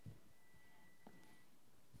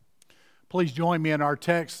Please join me in our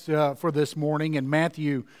text for this morning in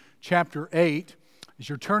Matthew chapter 8. As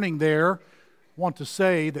you're turning there, I want to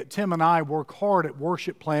say that Tim and I work hard at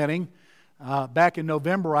worship planning. Back in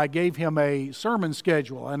November, I gave him a sermon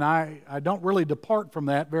schedule, and I don't really depart from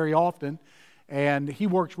that very often. And he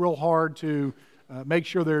works real hard to make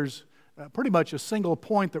sure there's pretty much a single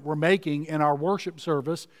point that we're making in our worship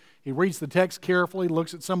service. He reads the text carefully,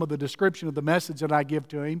 looks at some of the description of the message that I give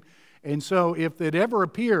to him. And so if it ever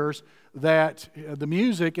appears that the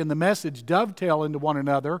music and the message dovetail into one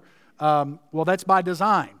another, well, that's by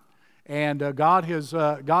design. And God has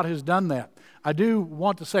done that. I do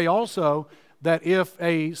want to say also that if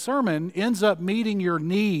a sermon ends up meeting your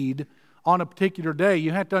need on a particular day,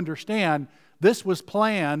 you have to understand this was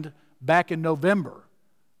planned back in November.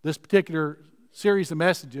 This particular series of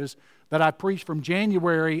messages that I preached from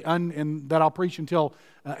January and that I'll preach until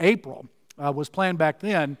April was planned back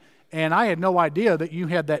then. And I had no idea that you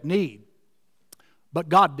had that need. But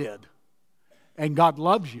God did. And God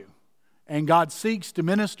loves you. And God seeks to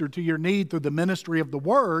minister to your need through the ministry of the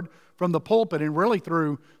Word from the pulpit and really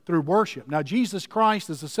through worship. Now, Jesus Christ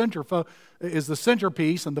is the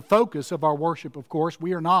centerpiece and the focus of our worship, of course.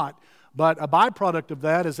 We are not. But a byproduct of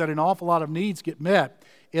that is that an awful lot of needs get met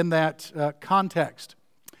in that context.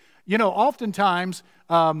 You know, oftentimes,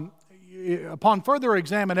 upon further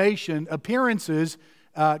examination, appearances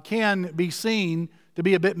can be seen to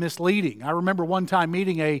be a bit misleading. I remember one time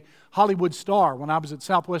meeting a Hollywood star when I was at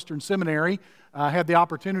Southwestern Seminary. I had the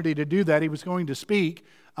opportunity to do that. He was going to speak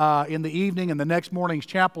in the evening in the next morning's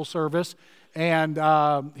chapel service, and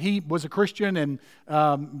he was a Christian and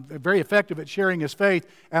very effective at sharing his faith.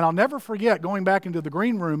 And I'll never forget going back into the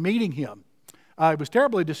green room, meeting him. I was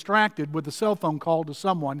terribly distracted with a cell phone call to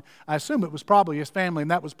someone. I assume it was probably his family,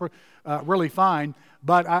 and that was really fine.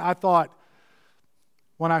 But I thought,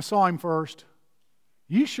 when I saw him first,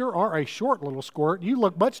 you sure are a short little squirt. You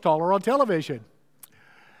look much taller on television.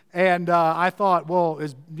 And I thought, well,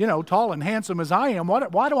 as tall and handsome as I am,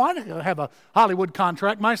 why do I have a Hollywood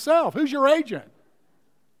contract myself? Who's your agent?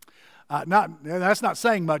 That's not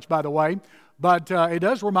saying much, by the way, but it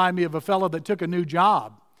does remind me of a fellow that took a new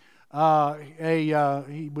job.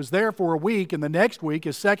 He was there for a week, and the next week,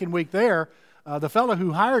 his second week there, the fellow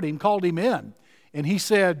who hired him called him in, and he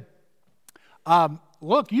said,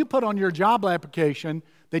 look, you put on your job application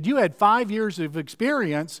that you had 5 years of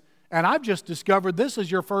experience, and I've just discovered this is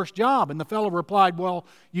your first job. And the fellow replied, well,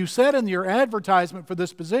 you said in your advertisement for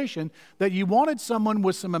this position that you wanted someone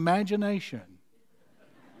with some imagination.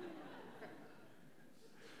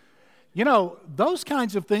 You know, those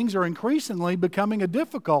kinds of things are increasingly becoming a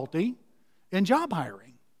difficulty in job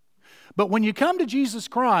hiring. But when you come to Jesus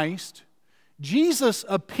Christ, Jesus'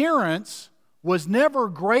 appearance was never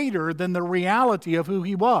greater than the reality of who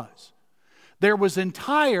He was. There was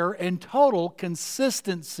entire and total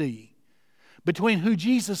consistency between who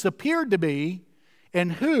Jesus appeared to be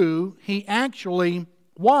and who He actually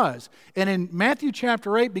was. And in Matthew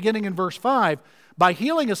chapter 8, beginning in verse 5, by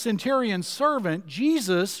healing a centurion's servant,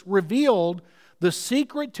 Jesus revealed the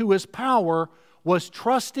secret to His power was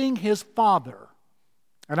trusting His Father.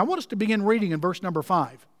 And I want us to begin reading in verse number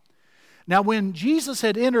 5. Now, when Jesus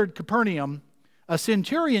had entered Capernaum, a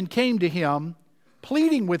centurion came to Him,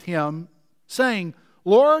 pleading with Him, saying,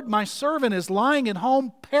 Lord, my servant is lying at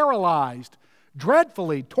home paralyzed,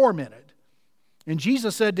 dreadfully tormented. And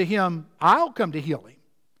Jesus said to him, I'll come to heal him.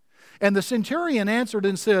 And the centurion answered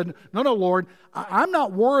and said, No, Lord, I'm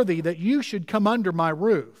not worthy that you should come under my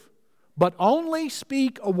roof, but only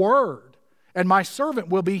speak a word, and my servant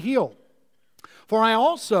will be healed. For I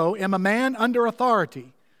also am a man under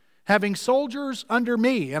authority, having soldiers under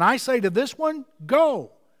me. And I say to this one,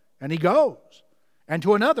 go, and he goes. And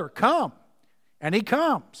to another, come, and he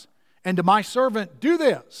comes. And to my servant, do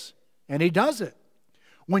this, and he does it.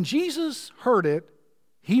 When Jesus heard it,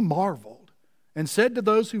 He marveled and said to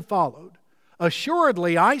those who followed,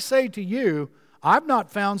 Assuredly, I say to you, I've not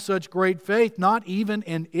found such great faith, not even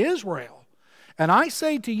in Israel. And I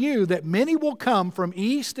say to you that many will come from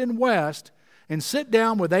east and west and sit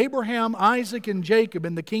down with Abraham, Isaac, and Jacob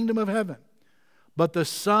in the kingdom of heaven. But the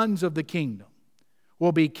sons of the kingdom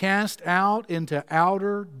will be cast out into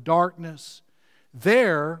outer darkness.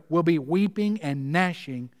 There will be weeping and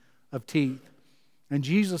gnashing of teeth. And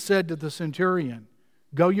Jesus said to the centurion,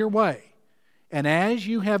 Go your way, and as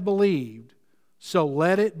you have believed, so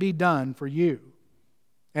let it be done for you.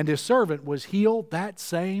 And his servant was healed that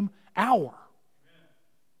same hour.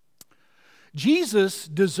 Jesus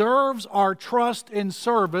deserves our trust and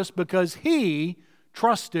service because He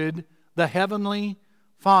trusted the Heavenly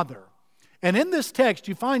Father. And in this text,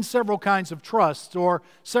 you find several kinds of trusts or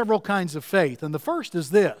several kinds of faith. And the first is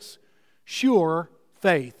this: sure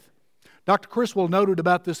faith. Dr. Criswell noted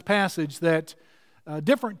about this passage that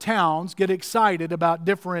different towns get excited about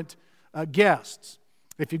different guests.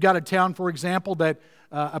 If you've got a town, for example, that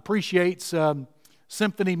appreciates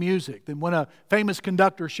symphony music, then when a famous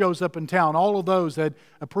conductor shows up in town, all of those that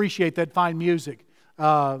appreciate that fine music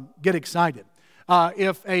get excited.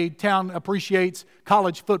 If a town appreciates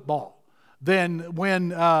college football, then when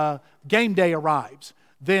game day arrives,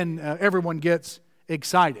 then everyone gets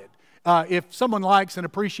excited. If someone likes and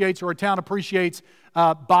appreciates, or a town appreciates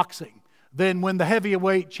boxing, then when the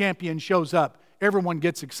heavyweight champion shows up, everyone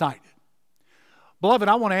gets excited. Beloved,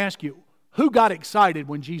 I want to ask you, who got excited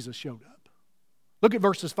when Jesus showed up? Look at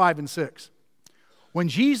verses 5 and 6. When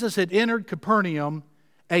Jesus had entered Capernaum,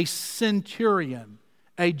 a centurion,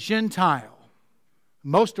 a Gentile,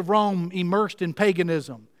 most of Rome immersed in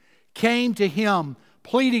paganism, came to him,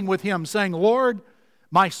 pleading with him, saying, Lord,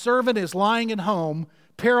 my servant is lying at home,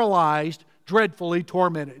 paralyzed, dreadfully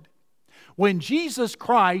tormented. When Jesus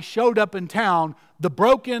Christ showed up in town, the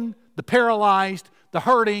broken, the paralyzed, the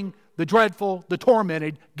hurting, the dreadful, the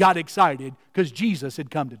tormented got excited because Jesus had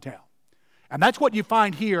come to town. And that's what you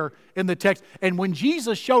find here in the text. And when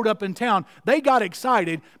Jesus showed up in town, they got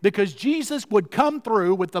excited because Jesus would come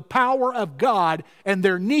through with the power of God and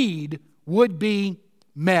their need would be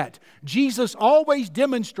met. Jesus always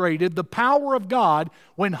demonstrated the power of God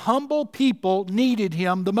when humble people needed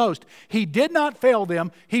Him the most. He did not fail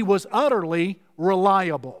them. He was utterly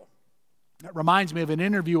reliable. That reminds me of an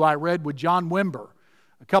interview I read with John Wimber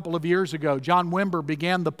a couple of years ago. John Wimber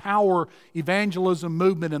began the power evangelism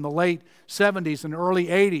movement in the late 70s and early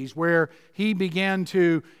 80s, where he began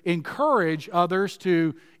to encourage others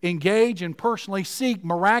to engage and personally seek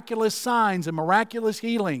miraculous signs and miraculous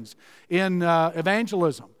healings in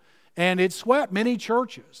evangelism. And it swept many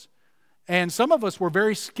churches. And some of us were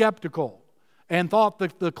very skeptical and thought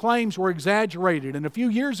that the claims were exaggerated. And a few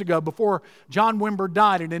years ago, before John Wimber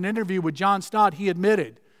died, in an interview with John Stott, he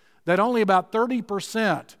admitted that only about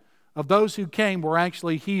 30% of those who came were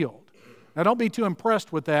actually healed. Now, don't be too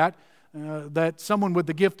impressed with that someone with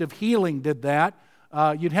the gift of healing did that.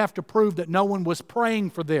 You'd have to prove that no one was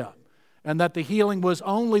praying for them and that the healing was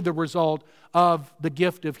only the result of the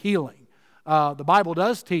gift of healing. The Bible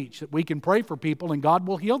does teach that we can pray for people and God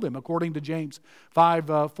will heal them, according to James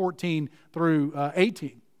 5:14 through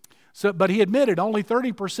 18. But he admitted only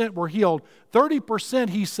 30% were healed. 30%,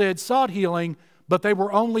 he said, sought healing, but they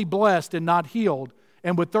were only blessed and not healed.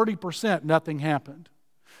 And with 30%, nothing happened.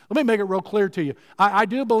 Let me make it real clear to you. I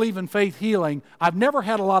do believe in faith healing. I've never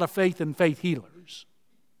had a lot of faith in faith healers.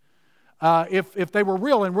 If they were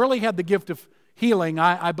real and really had the gift of healing,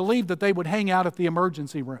 I believe that they would hang out at the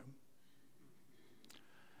emergency room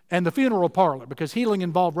and the funeral parlor, because healing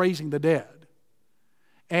involved raising the dead.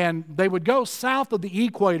 And they would go south of the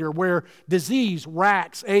equator where disease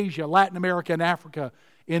racks Asia, Latin America, and Africa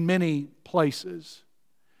in many places.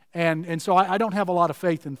 And so I don't have a lot of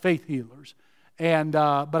faith in faith healers.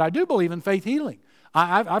 But I do believe in faith healing.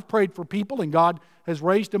 I've prayed for people and God has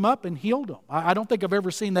raised them up and healed them. I don't think I've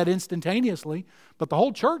ever seen that instantaneously, but the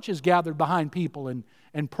whole church has gathered behind people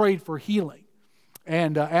and prayed for healing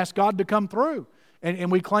and asked God to come through.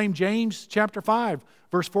 And we claim James chapter 5,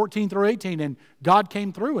 verse 14 through 18, and God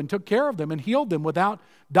came through and took care of them and healed them without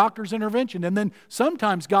doctor's intervention. And then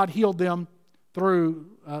sometimes God healed them through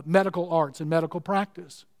medical arts and medical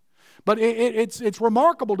practice. But it's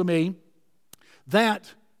remarkable to me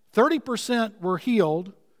that 30% were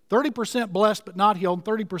healed, 30% blessed but not healed,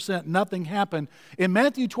 and 30% nothing happened. In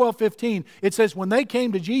Matthew 12:15, it says, when they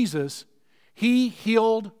came to Jesus, He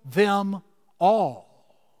healed them all.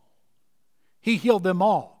 He healed them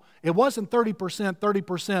all. It wasn't 30%,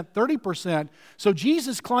 30%, 30%. So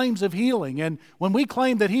Jesus' claims of healing, and when we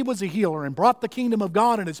claim that He was a healer and brought the kingdom of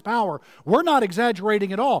God and its power, we're not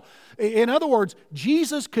exaggerating at all. In other words,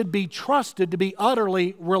 Jesus could be trusted to be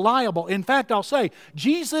utterly reliable. In fact, I'll say,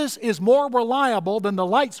 Jesus is more reliable than the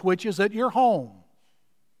light switches at your home.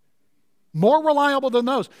 More reliable than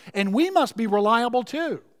those. And we must be reliable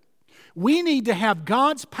too. We need to have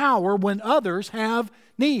God's power when others have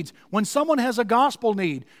needs. When someone has a gospel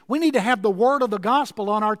need, we need to have the word of the gospel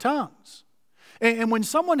on our tongues. And when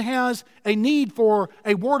someone has a need for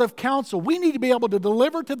a word of counsel, we need to be able to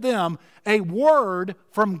deliver to them a word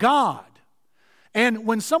from God. And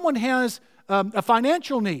when someone has a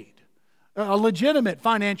financial need, a legitimate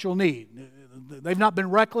financial need, they've not been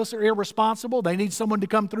reckless or irresponsible, they need someone to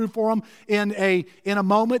come through for them in a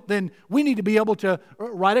moment, then we need to be able to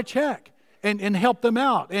write a check and help them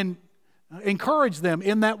out and encourage them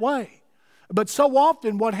in that way. But so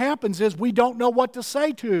often what happens is we don't know what to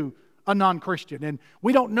say to a non-Christian. And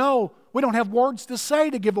we don't know, we don't have words to say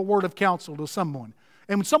to give a word of counsel to someone.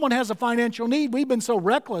 And when someone has a financial need, we've been so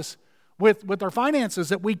reckless with our finances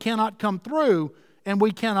that we cannot come through and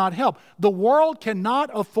we cannot help. The world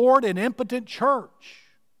cannot afford an impotent church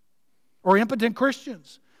or impotent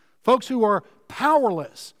Christians, folks who are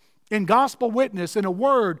powerless in gospel witness, in a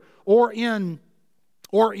word, or in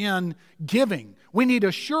giving. We need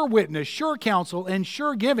a sure witness, sure counsel, and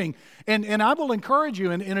sure giving. And I will encourage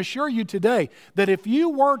you and assure you today that if you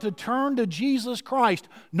were to turn to Jesus Christ,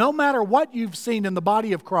 no matter what you've seen in the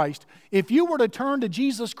body of Christ, if you were to turn to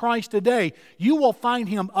Jesus Christ today, you will find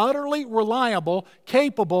Him utterly reliable,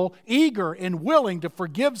 capable, eager, and willing to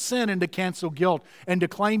forgive sin and to cancel guilt and to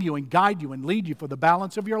claim you and guide you and lead you for the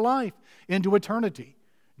balance of your life into eternity.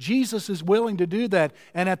 Jesus is willing to do that,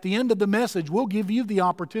 and at the end of the message, we'll give you the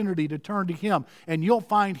opportunity to turn to Him, and you'll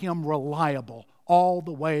find Him reliable all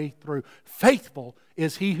the way through. Faithful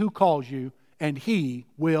is He who calls you, and He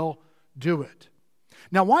will do it.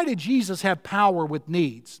 Now, why did Jesus have power with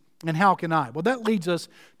needs, and how can I? Well, that leads us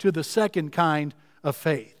to the second kind of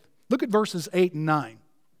faith. Look at verses 8 and 9.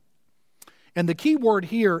 And the key word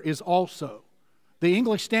here is also. The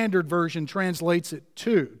English Standard Version translates it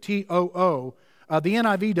to, T-O-O. The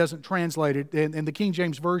NIV doesn't translate it, and the King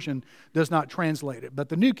James Version does not translate it. But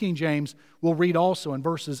the New King James will read also in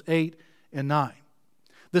verses 8 and 9.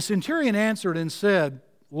 The centurion answered and said,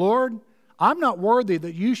 Lord, I'm not worthy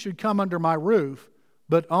that you should come under my roof,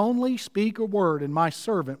 but only speak a word, and my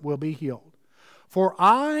servant will be healed. For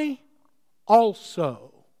I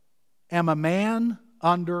also am a man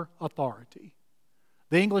under authority.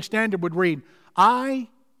 The English Standard would read, I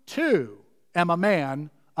too am a man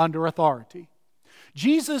under authority.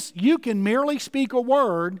 Jesus, you can merely speak a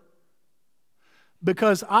word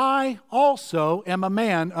because I also am a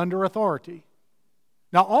man under authority.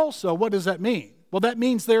 Now also, what does that mean? Well, that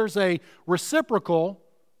means there's a reciprocal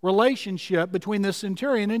relationship between the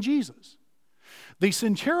centurion and Jesus. The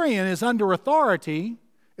centurion is under authority,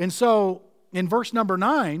 and so in verse number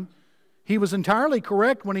 9, he was entirely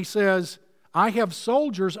correct when he says, I have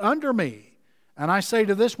soldiers under me, and I say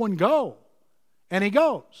to this one, go, and he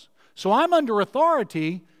goes. So I'm under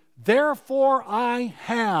authority, therefore I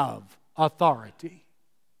have authority.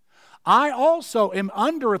 I also am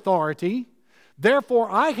under authority, therefore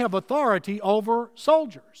I have authority over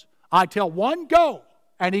soldiers. I tell one, go,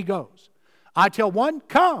 and he goes. I tell one,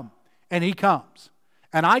 come, and he comes.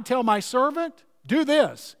 And I tell my servant, do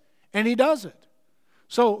this, and he does it.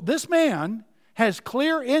 So this man has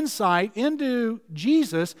clear insight into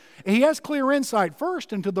Jesus. He has clear insight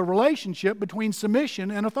first into the relationship between submission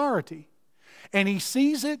and authority. And he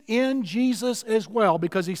sees it in Jesus as well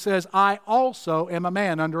because he says, I also am a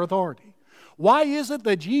man under authority. Why is it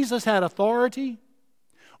that Jesus had authority?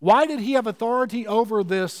 Why did he have authority over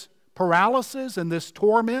this paralysis and this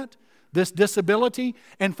torment, this disability,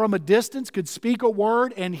 and from a distance could speak a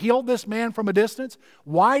word and heal this man from a distance?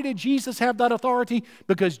 Why did Jesus have that authority?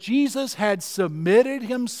 Because Jesus had submitted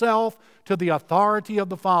himself to the authority of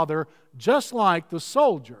the Father, just like the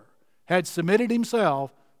soldier had submitted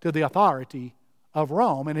himself to the authority of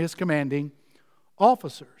Rome and his commanding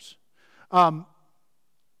officers.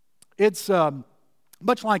 It's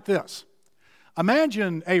much like this.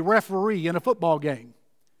 Imagine a referee in a football game.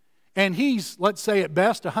 And he's, let's say at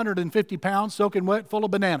best, 150 pounds, soaking wet, full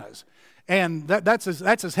of bananas. And that's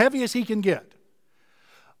as heavy as he can get.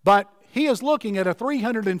 But he is looking at a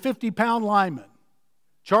 350-pound lineman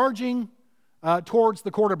charging towards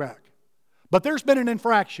the quarterback. But there's been an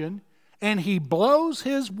infraction, and he blows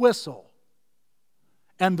his whistle,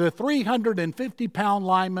 and the 350-pound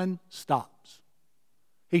lineman stops.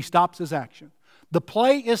 He stops his action. The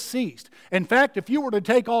play is ceased. In fact, if you were to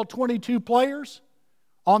take all 22 players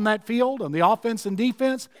on that field, on the offense and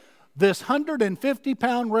defense, this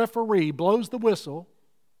 150-pound referee blows the whistle,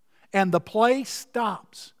 and the play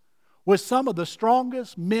stops with some of the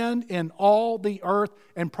strongest men in all the earth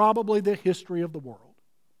and probably the history of the world.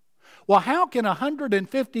 Well, how can a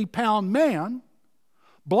 150-pound man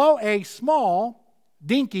blow a small,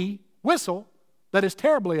 dinky whistle that is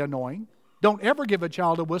terribly annoying? Don't ever give a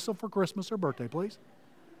child a whistle for Christmas or birthday, please.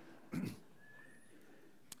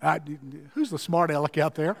 Who's the smart aleck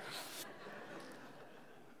out there?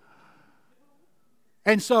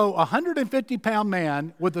 And so a 150-pound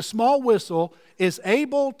man with a small whistle is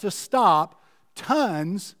able to stop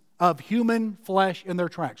tons of human flesh in their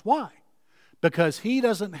tracks. Why? Because he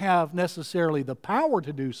doesn't have necessarily the power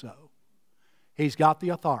to do so. He's got the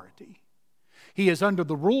authority. He is under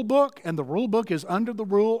the rule book, and the rule book is under the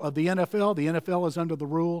rule of the NFL. The NFL is under the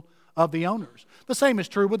rule of the owners. The same is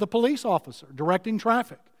true with a police officer directing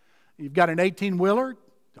traffic. You've got an 18-wheeler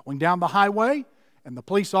going down the highway, and the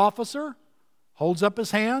police officer holds up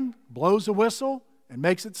his hand, blows a whistle, and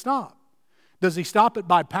makes it stop. Does he stop it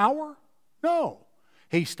by power? No.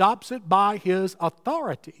 He stops it by his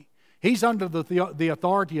authority. He's under the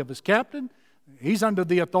authority of his captain. He's under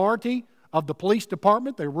the authority of the police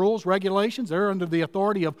department, their rules, regulations. They're under the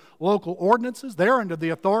authority of local ordinances. They're under the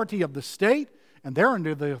authority of the state, and they're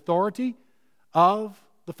under the authority of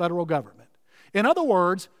the federal government. In other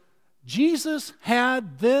words, Jesus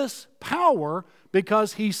had this power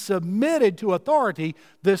because he submitted to authority.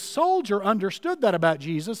 This soldier understood that about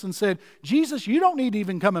Jesus and said, Jesus, you don't need to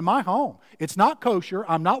even come in my home. It's not kosher.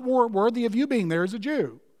 I'm not worthy of you being there as a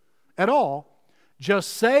Jew at all. Just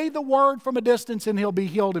say the word from a distance and he'll be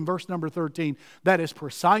healed in verse number 13. That is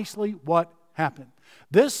precisely what happened.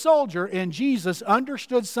 This soldier and Jesus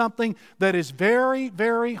understood something that is very,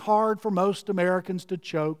 very hard for most Americans to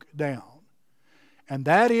choke down. And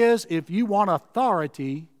that is, if you want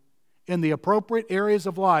authority in the appropriate areas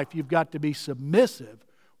of life, you've got to be submissive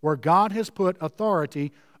where God has put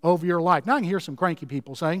authority over your life. Now I can hear some cranky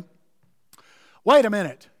people saying, wait a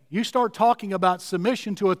minute, you start talking about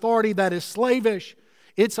submission to authority that is slavish.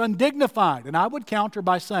 It's undignified. And I would counter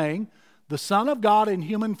by saying, the Son of God in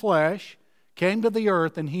human flesh came to the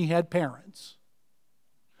earth and he had parents.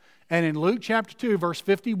 And in Luke chapter 2, verse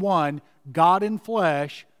 51, God in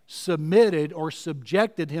flesh submitted or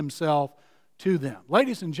subjected himself to them.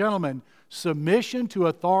 Ladies and gentlemen, submission to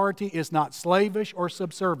authority is not slavish or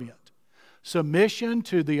subservient. Submission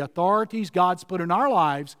to the authorities God's put in our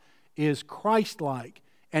lives is Christ-like,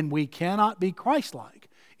 and we cannot be Christ-like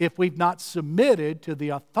if we've not submitted to the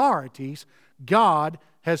authorities God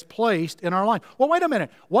has placed in our life. Well, wait a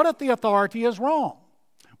minute. What if the authority is wrong?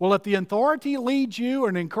 Well, if the authority leads you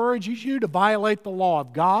and encourages you to violate the law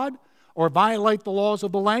of God or violate the laws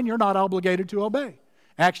of the land, you're not obligated to obey.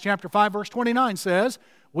 Acts chapter 5, verse 29 says,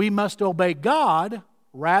 we must obey God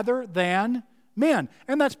rather than men.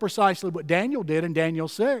 And that's precisely what Daniel did in Daniel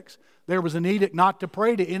 6. There was an edict not to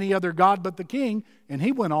pray to any other god but the king, and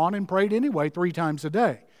he went on and prayed anyway 3 times a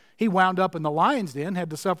day. He wound up in the lion's den, had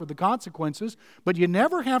to suffer the consequences, but you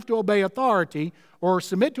never have to obey authority or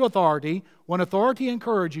submit to authority when authority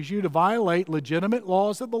encourages you to violate legitimate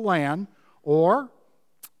laws of the land or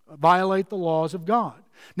violate the laws of God.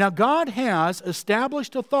 Now, God has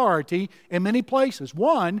established authority in many places.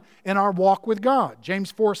 One, in our walk with God.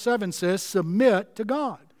 James 4:7 says, submit to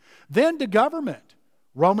God. Then to government.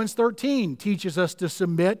 Romans 13 teaches us to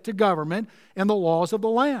submit to government and the laws of the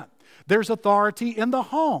land. There's authority in the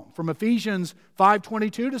home from Ephesians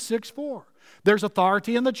 5:22 to 6:4. There's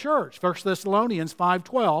authority in the church, 1 Thessalonians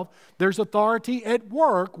 5:12. There's authority at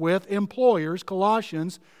work with employers,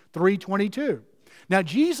 Colossians 3:22. Now,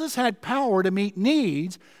 Jesus had power to meet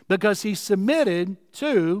needs because he submitted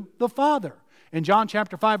to the Father. In John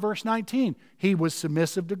chapter 5, verse 19, he was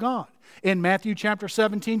submissive to God. In Matthew chapter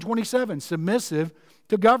 17:27, submissive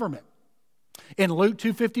to government. In Luke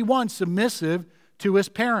 2:51, submissive to his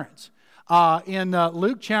parents. In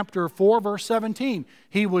Luke chapter 4, verse 17,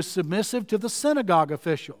 he was submissive to the synagogue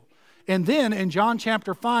official. And then in John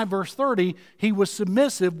chapter 5, verse 30, he was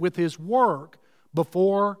submissive with his work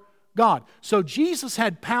before God. So Jesus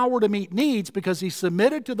had power to meet needs because he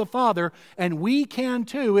submitted to the Father, and we can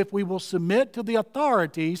too if we will submit to the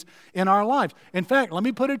authorities in our lives. In fact, let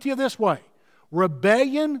me put it to you this way.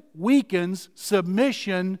 Rebellion weakens,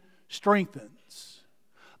 submission strengthens.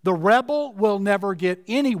 The rebel will never get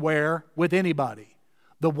anywhere with anybody.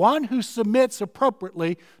 The one who submits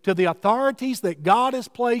appropriately to the authorities that God has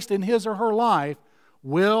placed in his or her life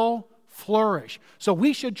will flourish. So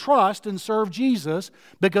we should trust and serve Jesus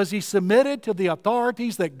because he submitted to the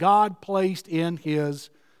authorities that God placed in his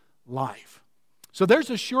life. So there's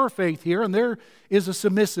a sure faith here, and there is a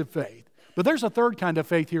submissive faith. But there's a third kind of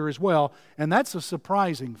faith here as well, and that's a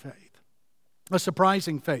surprising faith. A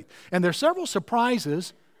surprising faith. And there's several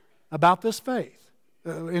surprises about this faith.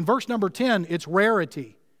 In verse number 10, it's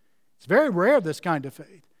rarity. It's very rare, this kind of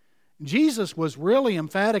faith. Jesus was really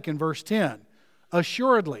emphatic in verse 10.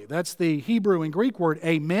 Assuredly, that's the Hebrew and Greek word,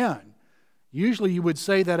 amen. Usually you would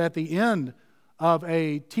say that at the end of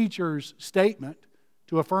a teacher's statement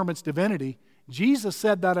to affirm its divinity. Jesus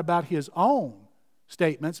said that about his own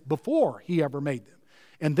statements before he ever made them.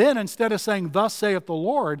 And then instead of saying, thus saith the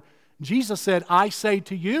Lord, Jesus said, I say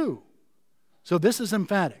to you. So this is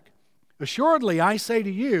emphatic. Assuredly, I say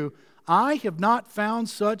to you, I have not found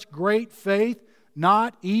such great faith,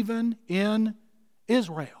 not even in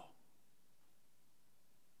Israel.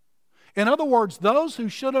 In other words, those who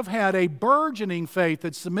should have had a burgeoning faith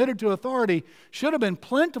that submitted to authority should have been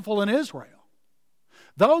plentiful in Israel.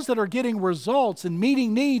 Those that are getting results and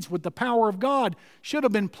meeting needs with the power of God should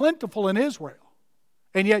have been plentiful in Israel.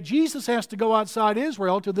 And yet Jesus has to go outside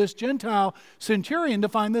Israel to this Gentile centurion to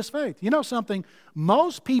find this faith. You know something?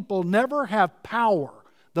 Most people never have power,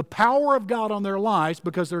 the power of God on their lives,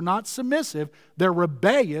 because they're not submissive. They're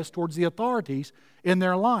rebellious towards the authorities in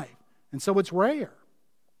their life. And so it's rare.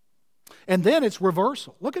 And then it's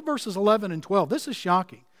reversal. Look at verses 11 and 12. This is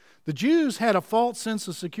shocking. The Jews had a false sense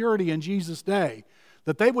of security in Jesus' day,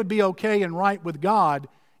 that they would be okay and right with God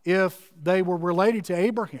if they were related to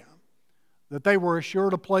Abraham, that they were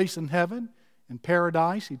assured a place in heaven, in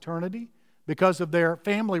paradise, eternity, because of their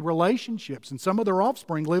family relationships, and some of their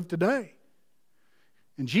offspring live today.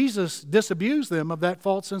 And Jesus disabused them of that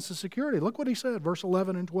false sense of security. Look what he said, verse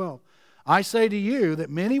 11 and 12. I say to you that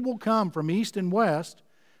many will come from east and west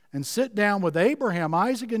and sit down with Abraham,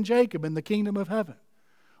 Isaac, and Jacob in the kingdom of heaven.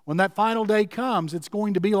 When that final day comes, it's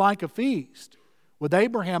going to be like a feast with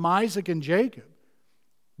Abraham, Isaac, and Jacob.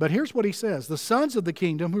 But here's what he says. The sons of the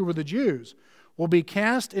kingdom, who were the Jews, will be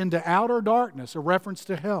cast into outer darkness, a reference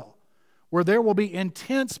to hell, where there will be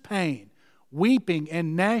intense pain, weeping,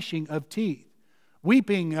 and gnashing of teeth.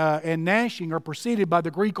 Weeping and gnashing are preceded by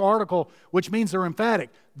the Greek article, which means they're emphatic.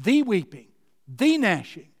 The weeping, the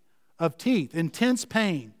gnashing of teeth, intense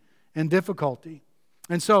pain and difficulty.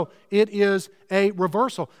 And so it is a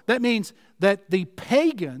reversal. That means that the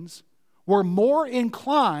pagans were more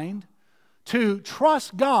inclined to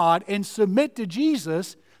trust God and submit to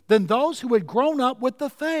Jesus than those who had grown up with the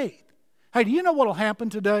faith. Hey, do you know what will happen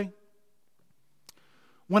today?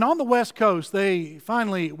 When on the West Coast they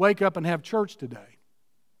finally wake up and have church today,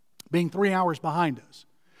 being 3 hours behind us,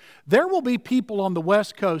 there will be people on the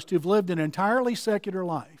West Coast who've lived an entirely secular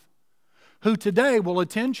life who today will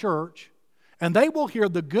attend church and they will hear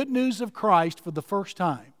the good news of Christ for the first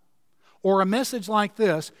time, or a message like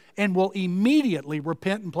this, and will immediately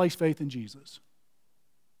repent and place faith in Jesus.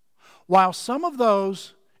 While some of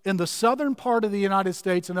those in the southern part of the United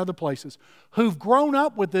States and other places who've grown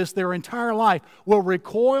up with this their entire life will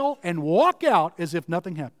recoil and walk out as if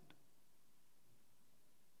nothing happened.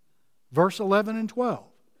 Verse 11 and 12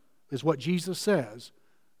 is what Jesus says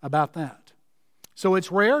about that. So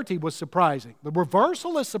its rarity was surprising. The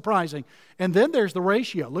reversal is surprising. And then there's the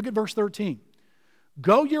ratio. Look at verse 13.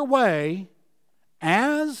 Go your way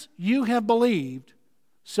as you have believed,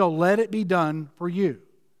 so let it be done for you.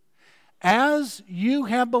 As you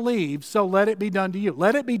have believed, so let it be done to you.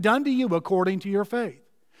 Let it be done to you according to your faith.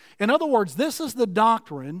 In other words, this is the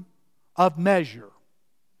doctrine of measure.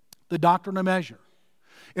 The doctrine of measure.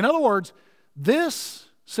 In other words, this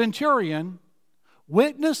centurion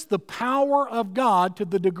witnessed the power of God to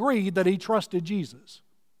the degree that he trusted Jesus.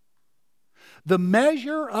 The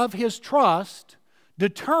measure of his trust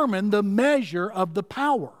determined the measure of the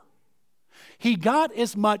power. He got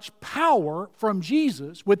as much power from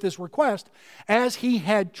Jesus with this request as he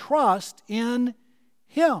had trust in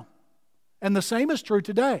him. And the same is true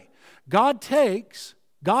today. God takes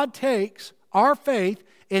our faith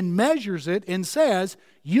and measures it and says,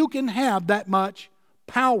 you can have that much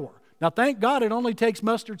power. Now, thank God it only takes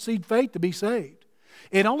mustard seed faith to be saved.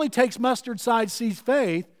 It only takes mustard seed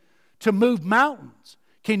faith to move mountains.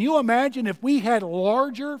 Can you imagine if we had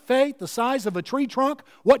larger faith, the size of a tree trunk,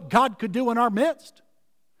 what God could do in our midst?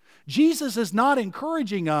 Jesus is not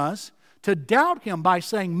encouraging us to doubt Him by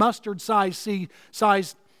saying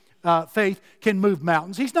mustard-sized faith can move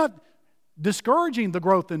mountains. He's not discouraging the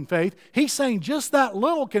growth in faith. He's saying just that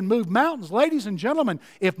little can move mountains. Ladies and gentlemen,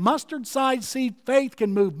 if mustard-sized seed faith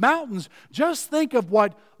can move mountains, just think of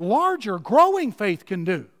what larger growing faith can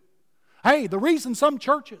do. Hey, the reason some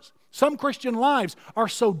churches, some Christian lives are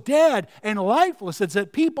so dead and lifeless is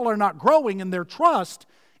that people are not growing in their trust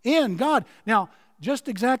in God. Now, just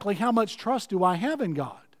exactly how much trust do I have in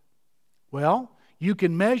God? Well, you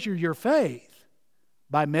can measure your faith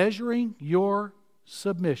by measuring your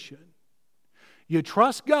submission. You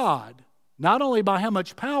trust God not only by how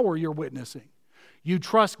much power you're witnessing, you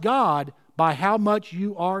trust God by how much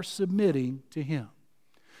you are submitting to Him.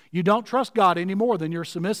 You don't trust God any more than you're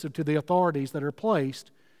submissive to the authorities that are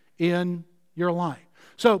placed in your life.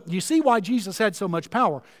 So you see why Jesus had so much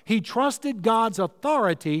power. He trusted God's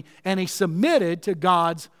authority and He submitted to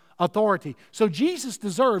God's authority. So Jesus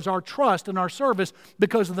deserves our trust and our service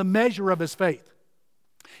because of the measure of His faith,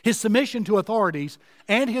 His submission to authorities,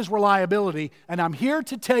 and His reliability. And I'm here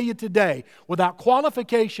to tell you today, without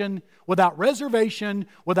qualification, without reservation,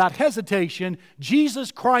 without hesitation,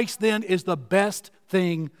 Jesus Christ then is the best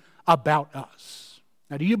thing about us.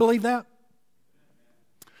 Now, do you believe that?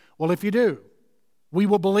 Well, if you do, we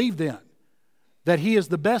will believe then that He is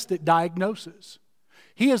the best at diagnosis.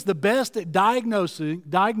 He is the best at diagnosing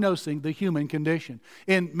the human condition.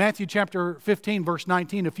 In Matthew chapter 15, verse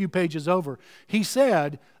 19, a few pages over, he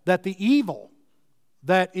said that the evil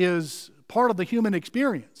that is part of the human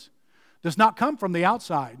experience does not come from the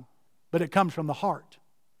outside, but it comes from the heart.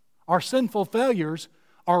 Our sinful failures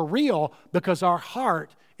are real because our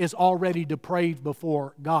heart is already depraved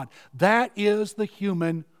before God. That is the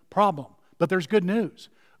human problem. But there's good news.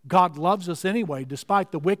 God loves us anyway,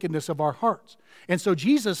 despite the wickedness of our hearts. And so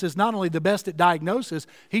Jesus is not only the best at diagnosis,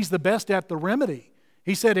 He's the best at the remedy.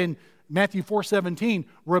 He said in Matthew 4:17,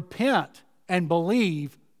 repent and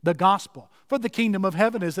believe the gospel, for the kingdom of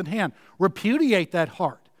heaven is at hand. Repudiate that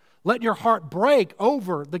heart. Let your heart break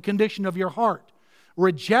over the condition of your heart.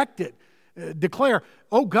 Reject it. Declare,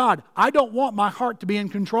 oh God, I don't want my heart to be in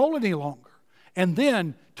control any longer. And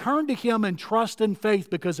then turn to Him in trust and faith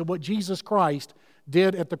because of what Jesus Christ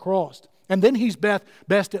did at the cross. And then He's best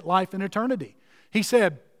at life and eternity. He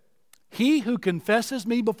said, he who confesses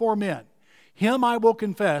me before men, him I will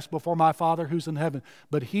confess before my Father who's in heaven.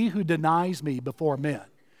 But he who denies me before men,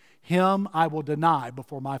 him I will deny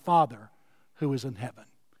before my Father who is in heaven.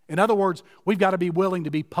 In other words, we've got to be willing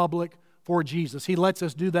to be public for Jesus. He lets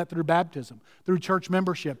us do that through baptism, through church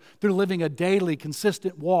membership, through living a daily,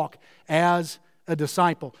 consistent walk as a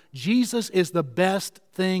disciple. Jesus is the best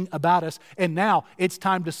thing about us. And now it's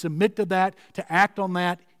time to submit to that, to act on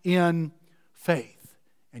that in faith.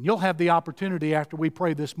 And you'll have the opportunity after we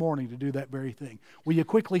pray this morning to do that very thing. Will you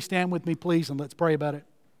quickly stand with me, please, and let's pray about it?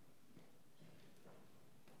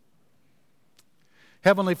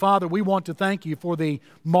 Heavenly Father, we want to thank You for the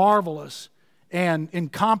marvelous and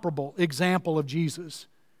incomparable example of Jesus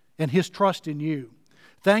and His trust in You.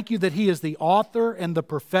 Thank You that He is the author and the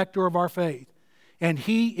perfecter of our faith, and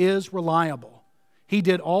He is reliable. He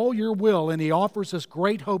did all Your will, and He offers us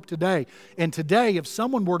great hope today. And today, if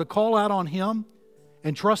someone were to call out on Him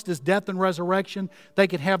and trust His death and resurrection, they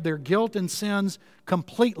could have their guilt and sins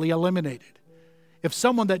completely eliminated. If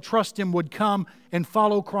someone that trusts Him would come and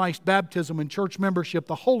follow Christ's baptism and church membership,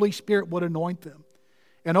 the Holy Spirit would anoint them.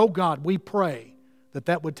 And oh God, we pray that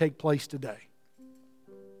that would take place today.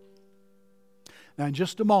 Now in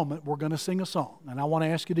just a moment, we're going to sing a song. And I want to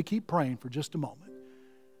ask you to keep praying for just a moment.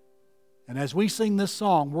 And as we sing this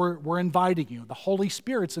song, we're inviting you. The Holy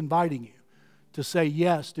Spirit's inviting you to say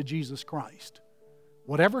yes to Jesus Christ.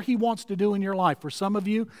 Whatever He wants to do in your life. For some of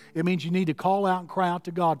you, it means you need to call out and cry out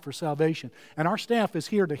to God for salvation. And our staff is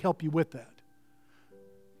here to help you with that.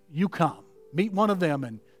 You come. Meet one of them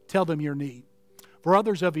and tell them your need. For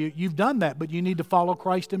others of you, you've done that, but you need to follow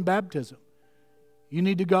Christ in baptism. You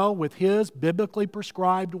need to go with His biblically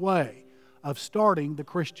prescribed way of starting the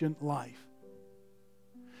Christian life.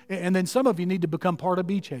 And then some of you need to become part of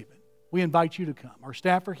Beach Haven. We invite you to come. Our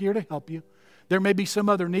staff are here to help you. There may be some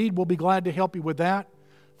other need. We'll be glad to help you with that.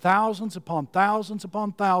 Thousands upon thousands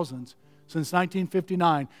upon thousands since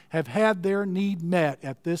 1959 have had their need met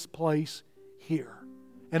at this place here.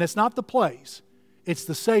 And it's not the place. It's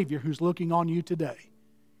the Savior who's looking on you today.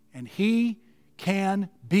 And He can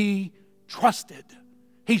be trusted.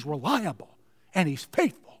 He's reliable and He's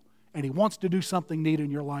faithful. And He wants to do something neat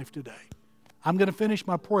in your life today. I'm going to finish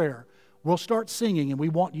my prayer. We'll start singing and we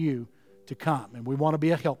want you to come and we want to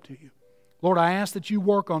be a help to you. Lord, I ask that You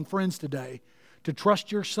work on friends today to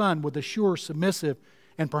trust Your Son with a sure, submissive,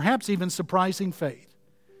 and perhaps even surprising faith.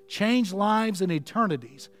 Change lives and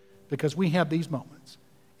eternities because we have these moments.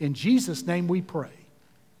 In Jesus' name we pray.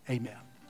 Amen.